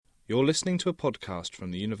You're listening to a podcast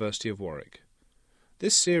from the University of Warwick.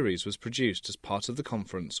 This series was produced as part of the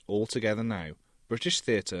conference All Together Now, British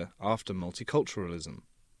Theatre After Multiculturalism.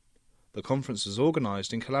 The conference was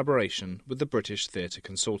organised in collaboration with the British Theatre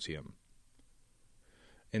Consortium.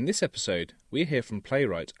 In this episode, we hear from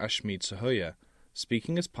Playwright Ashmeed Sohoye,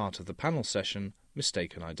 speaking as part of the panel session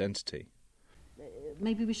Mistaken Identity.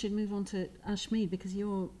 Maybe we should move on to Ashmeed, because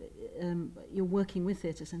you're working with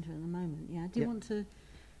Theatre Centre at the moment. Yeah, do you want to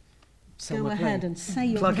go ahead and say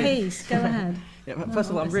your piece? Go ahead.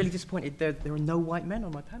 First of all, I'm really disappointed there are no white men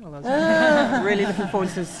on my panel. I was really looking forward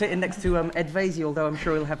to sitting next to Ed Vasey, although I'm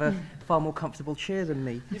sure he'll have a far more comfortable chair than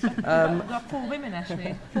me. We've got 4 women,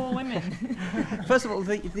 actually. 4 women. First of all,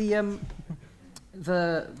 the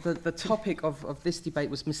topic of this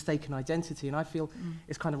debate was mistaken identity, and I feel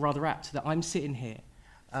it's kind of rather apt that I'm sitting here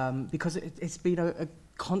because it's been a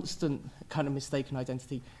constant kind of mistaken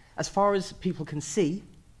identity. As far as people can see,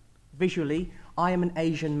 visually, I am an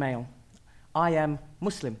Asian male. I am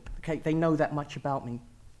Muslim. Okay, they know that much about me.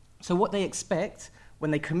 So what they expect when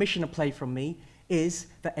they commission a play from me is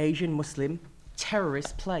the Asian Muslim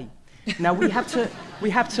terrorist play. Now we have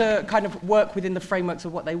to kind of work within the frameworks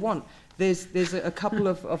of what they want. There's a couple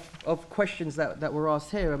of questions that were asked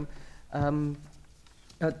here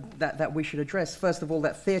that we should address. First of all,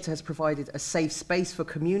 that theatre has provided a safe space for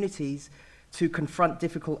communities to confront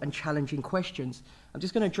difficult and challenging questions. I'm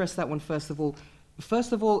just going to address that one first of all.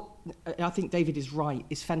 First of all, I think David is right.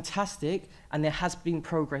 It's fantastic, and there has been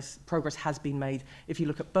progress. Progress has been made. If you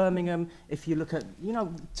look at Birmingham, if you look at,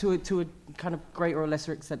 to a kind of greater or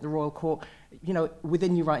lesser extent, the Royal Court,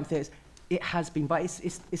 within New Writing Theatres, it has been. But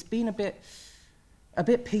it's been a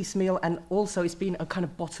bit piecemeal, and also it's been a kind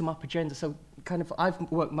of bottom-up agenda. So kind of I've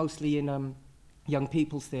worked mostly in young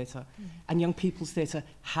people's theatre, and young people's theatre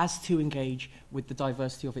has to engage with the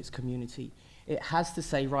diversity of its community. It has to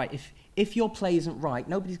say, right, if your play isn't right,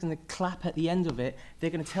 nobody's going to clap at the end of it.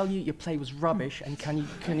 They're going to tell you your play was rubbish, and can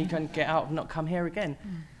you get out and not come here again?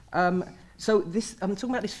 So I'm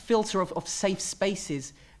talking about this filter of safe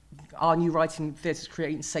spaces. Our New Writing Theatres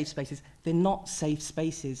creating safe spaces. They're not safe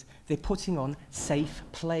spaces. They're putting on safe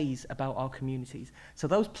plays about our communities. So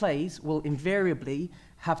those plays will invariably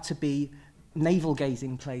have to be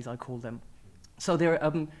navel-gazing plays, I call them. So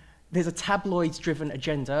there's a tabloids-driven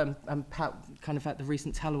agenda, and Pat, kind of at the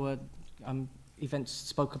recent Tallowa event,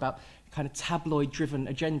 spoke about kind of tabloid-driven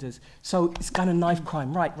agendas. So it's kind of knife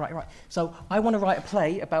crime, right. So I want to write a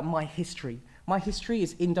play about my history. My history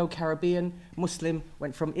is Indo-Caribbean, Muslim,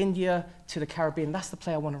 went from India to the Caribbean. That's the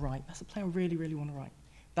play I want to write. That's the play I really, really want to write.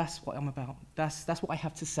 That's what I'm about. That's what I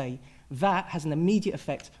have to say. That has an immediate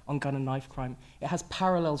effect on gun and knife crime. It has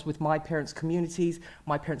parallels with my parents' communities,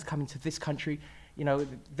 my parents coming to this country.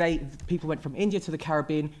 People went from India to the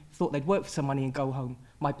Caribbean, thought they'd work for some money and go home.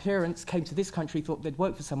 My parents came to this country, thought they'd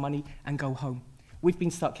work for some money and go home. We've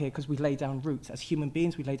been stuck here because we lay down roots. As human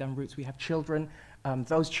beings, we lay down roots. We have children.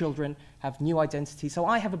 Those children have new identities. So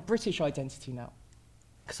I have a British identity now.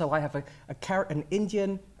 So I have an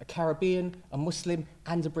Indian, a Caribbean, a Muslim,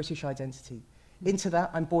 and a British identity. Into that,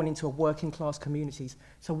 I'm born into a working class communities.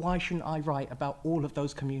 So why shouldn't I write about all of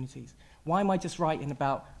those communities? Why am I just writing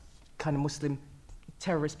about kind of Muslim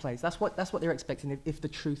terrorist plays? That's what they're expecting if the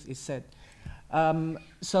truth is said.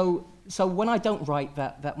 So when I don't write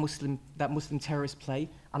that Muslim terrorist play,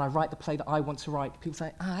 and I write the play that I want to write, people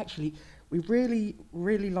say, actually, we really,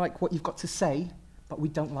 really like what you've got to say, but we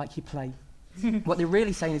don't like your play. What they're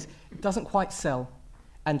really saying is, it doesn't quite sell.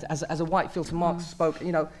 And as a white filter, Mark spoke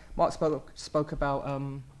about,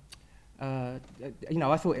 I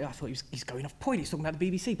thought he's going off point, he's talking about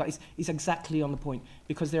the BBC, but he's exactly on the point,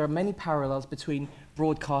 because there are many parallels between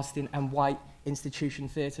broadcasting and white institution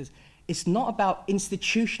theatres. It's not about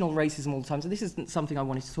institutional racism all the time, so this isn't something I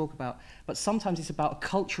wanted to talk about, but sometimes it's about a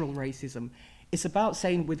cultural racism. It's about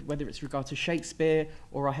saying, whether it's regard to Shakespeare,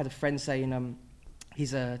 or I had a friend saying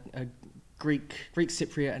he's a Greek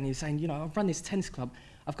Cypriot, and he was saying, I run this tennis club,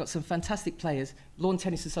 I've got some fantastic players, Lawn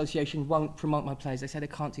Tennis Association won't promote my players, they say they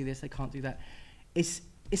can't do this, they can't do that. It's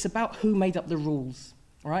about who made up the rules,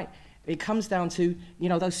 all right? It comes down to,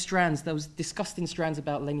 those strands, those disgusting strands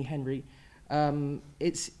about Lenny Henry.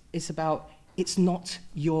 It's about, it's not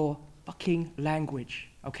your fucking language,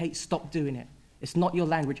 okay? Stop doing it. It's not your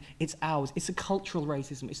language, it's ours. It's a cultural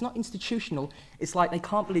racism. It's not institutional. It's like they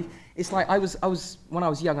can't believe, it's like I was when I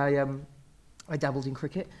was young, I dabbled in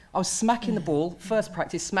cricket. I was smacking the ball, first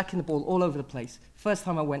practice, smacking the ball all over the place. First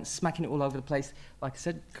time I went, smacking it all over the place. Like I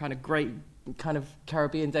said, kind of great, kind of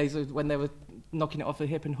Caribbean days when they were knocking it off the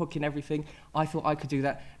hip and hooking everything. I thought I could do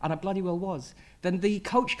that, and I bloody well was. Then the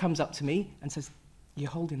coach comes up to me and says,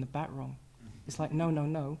 "You're holding the bat wrong." It's like, no,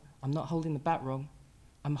 I'm not holding the bat wrong.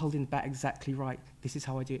 I'm holding the bat exactly right. This is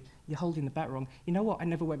how I do it. You're holding the bat wrong. You know what? I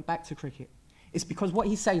never went back to cricket. It's because what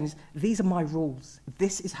he's saying is, these are my rules.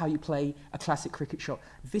 This is how you play a classic cricket shot.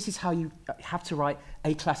 This is how you have to write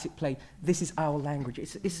a classic play. This is our language.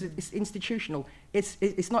 It's institutional.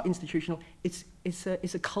 It's not institutional. It's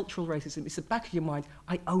a cultural racism. It's the back of your mind.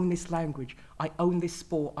 I own this language. I own this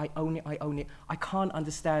sport. I own it. I can't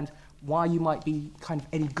understand why you might be kind of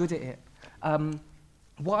any good at it.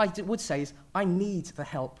 What I would say is, I need the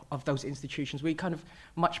help of those institutions. We kind of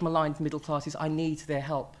much maligned middle classes. I need their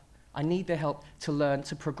help. I need their help to learn,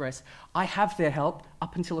 to progress. I have their help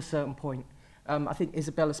up until a certain point. I think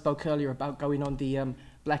Isabella spoke earlier about going on the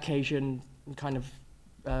Black Asian kind of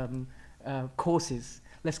courses.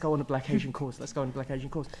 Let's go on a Black Asian course.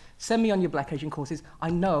 Send me on your Black Asian courses. I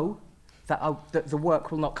know that the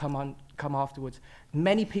work will not come afterwards.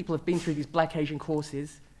 Many people have been through these Black Asian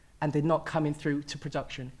courses and they're not coming through to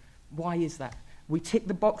production. Why is that? We tick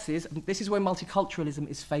the boxes, and this is where multiculturalism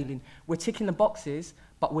is failing. We're ticking the boxes,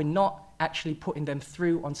 but we're not actually putting them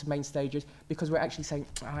through onto main stages, because we're actually saying,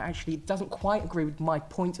 actually, it doesn't quite agree with my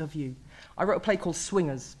point of view. I wrote a play called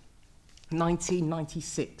Swingers,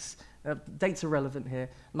 1996. Dates are relevant here.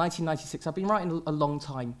 1996. I've been writing a long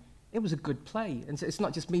time. It was a good play, and so it's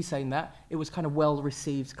not just me saying that. It was kind of well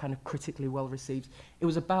received, kind of critically well received. It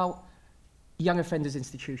was about young offenders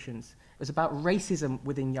institutions. It was about racism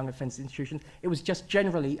within young offenders institutions. It was just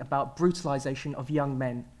generally about brutalization of young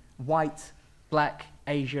men, white, black,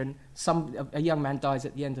 Asian. A young man dies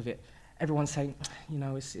at the end of it. Everyone's saying,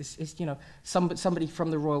 somebody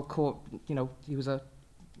from the Royal Court, he was a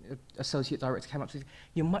associate director, came up to say,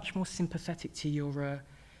 you're much more sympathetic to your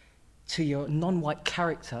non-white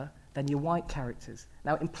character than your white characters.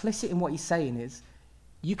 Now, implicit in what he's saying is,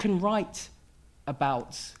 you can write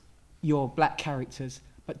about your black characters,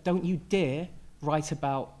 but don't you dare write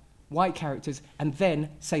about white characters and then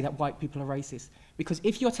say that white people are racist. Because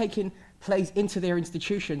if you're taking plays into their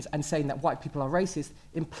institutions and saying that white people are racist,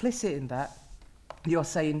 implicit in that, you're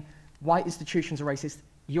saying white institutions are racist,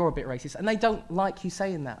 you're a bit racist. And they don't like you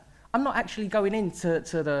saying that. I'm not actually going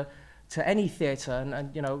into any theatre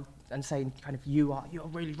and saying kind of you're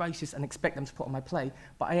really racist and expect them to put on my play,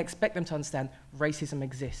 but I expect them to understand racism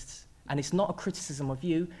exists. And it's not a criticism of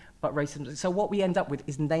you, but racism. So what we end up with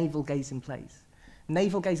is navel-gazing plays.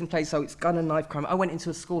 Navel-gazing plays, so it's gun and knife crime. I went into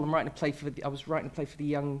a school, I was writing a play for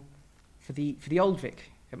the Old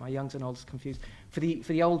Vic. Get my youngs and olds confused. For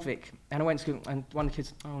the Old Vic, and I went to school, and one of the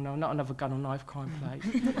kids, oh no, not another gun or knife crime play.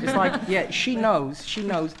 It's like, yeah, she knows.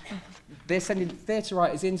 They're sending theatre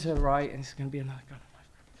writers in to write, and it's going to be another gun or knife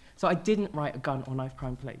crime. So I didn't write a gun or knife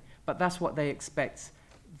crime play, but that's what they expect.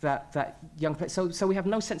 That young play. So we have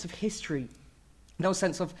no sense of history, no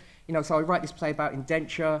sense of, so I write this play about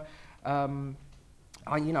indenture. What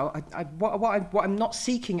I'm not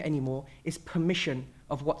seeking anymore is permission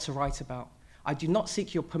of what to write about. I do not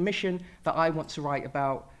seek your permission that I want to write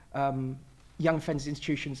about young offenders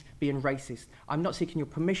institutions being racist. I'm not seeking your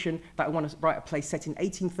permission that I want to write a play set in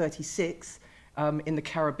 1836 in the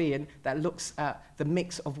Caribbean that looks at the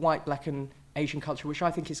mix of white, black and Asian culture, which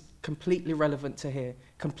I think is completely relevant to here,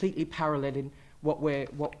 completely paralleling what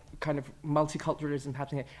kind of multiculturalism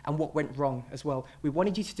happening here, and what went wrong as well. We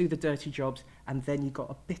wanted you to do the dirty jobs, and then you got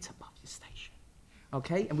a bit above your station,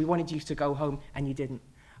 okay? And we wanted you to go home, and you didn't.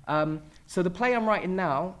 So the play I'm writing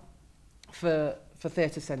now for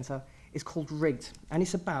Theatre Centre is called Rigged, and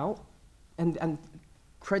it's about, and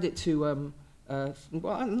credit to,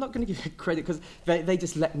 well, I'm not going to give you credit because they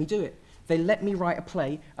just let me do it. They let me write a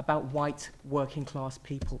play about white working class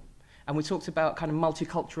people. And we talked about kind of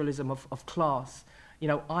multiculturalism of class.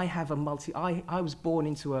 I was born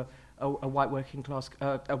into a white working class,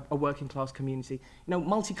 a working class community.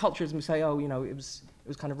 Multiculturalism, we say, it was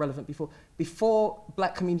kind of relevant before. Before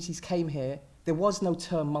black communities came here, there was no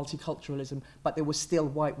term multiculturalism, but there was still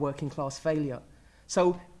white working class failure.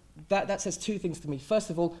 So that says two things to me. First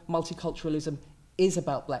of all, multiculturalism is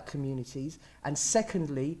about black communities. And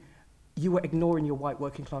secondly, you were ignoring your white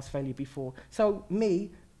working class failure before. So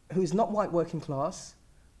me, who's not white working class,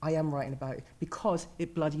 I am writing about it because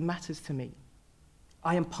it bloody matters to me.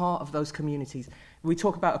 I am part of those communities. We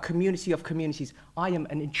talk about a community of communities. I am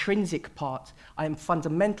an intrinsic part. I am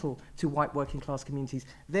fundamental to white working class communities.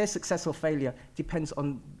 Their success or failure depends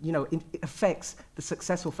on, it affects the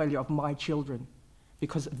success or failure of my children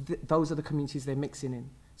because those are the communities they're mixing in.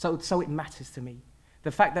 So it matters to me. The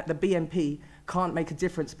fact that the BNP can't make a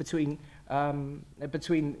difference between kind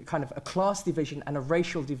of a class division and a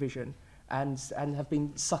racial division, and have been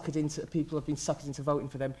suckered into, people have been suckered into voting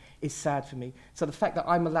for them, is sad for me. So the fact that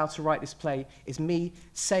I'm allowed to write this play is me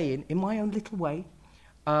saying, in my own little way,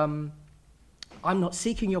 I'm not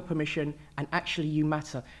seeking your permission, and actually you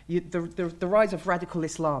matter. The rise of radical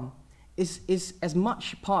Islam is as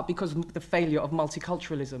much part because of the failure of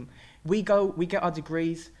multiculturalism. We get our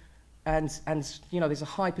degrees, and you know, there's a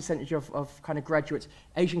high percentage of kind of graduates.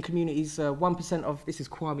 Asian communities, 1% of, this is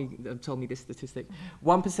Kwame told me this statistic,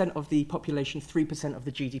 1% of the population, 3% of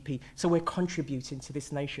the GDP. So we're contributing to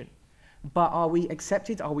this nation. But are we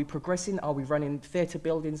accepted? Are we progressing? Are we running theatre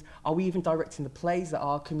buildings? Are we even directing the plays that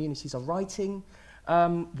our communities are writing?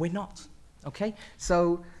 We're not, okay?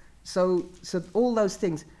 So all those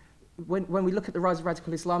things, when we look at the rise of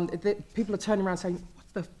radical Islam, people are turning around saying,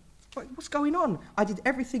 what's going on? I did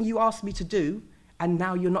everything you asked me to do, and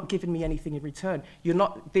now you're not giving me anything in return.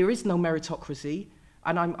 There is no meritocracy,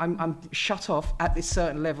 and I'm shut off at this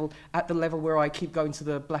certain level, at the level where I keep going to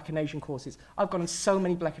the Black and Asian courses. I've gone on so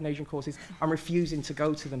many Black and Asian courses, I'm refusing to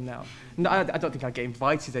go to them now. No, I don't think I get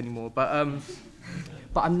invited anymore, but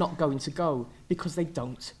I'm not going to go because they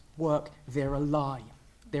don't work. They're a lie.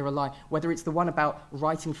 They're a lie. Whether it's the one about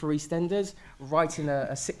writing for EastEnders, writing a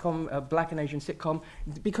sitcom, a Black and Asian sitcom,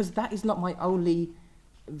 because that is not my only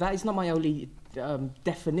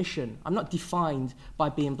definition. I'm not defined by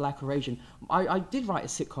being Black or Asian. I did write a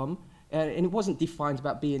sitcom, and it wasn't defined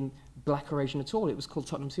about being Black or Asian at all. It was called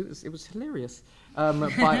Tottenham Suit. It was hilarious by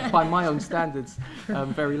my own standards,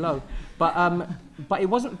 very low. But it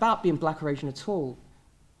wasn't about being Black or Asian at all.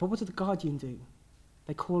 But what did The Guardian do?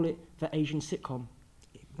 They call it the Asian sitcom.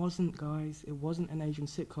 It wasn't, guys. It wasn't an Asian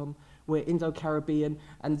sitcom. We're Indo-Caribbean,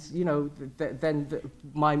 and you know,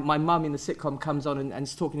 my mum in the sitcom comes on and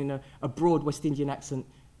is talking in a broad West Indian accent.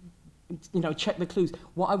 You know, check the clues.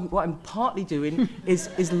 What I'm partly doing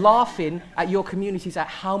is laughing at your communities, at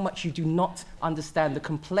how much you do not understand the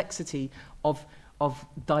complexity of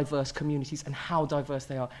diverse communities and how diverse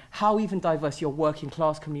they are, how even diverse your working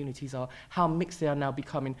class communities are, how mixed they are now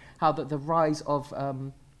becoming, how the rise of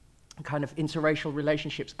kind of interracial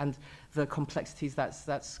relationships and the complexities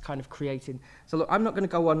that's kind of creating. So look, I'm not going to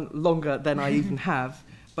go on longer than I even have,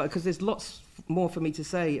 but because there's lots more for me to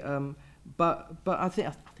say. But I think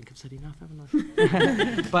I've said enough, haven't I?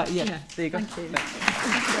 But yeah, there you go. Thank you.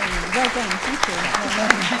 Well done.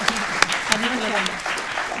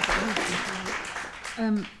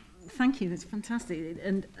 Thank you. Thank you. That's fantastic.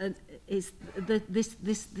 And it's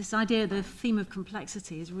this idea, the theme of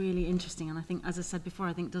complexity, is really interesting. And I think, as I said before,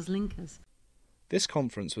 I think does link us. This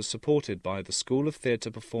conference was supported by the School of Theatre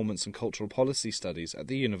Performance and Cultural Policy Studies at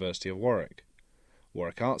the University of Warwick,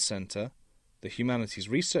 Warwick Arts Centre, the Humanities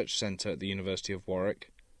Research Centre at the University of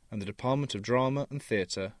Warwick, and the Department of Drama and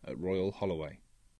Theatre at Royal Holloway.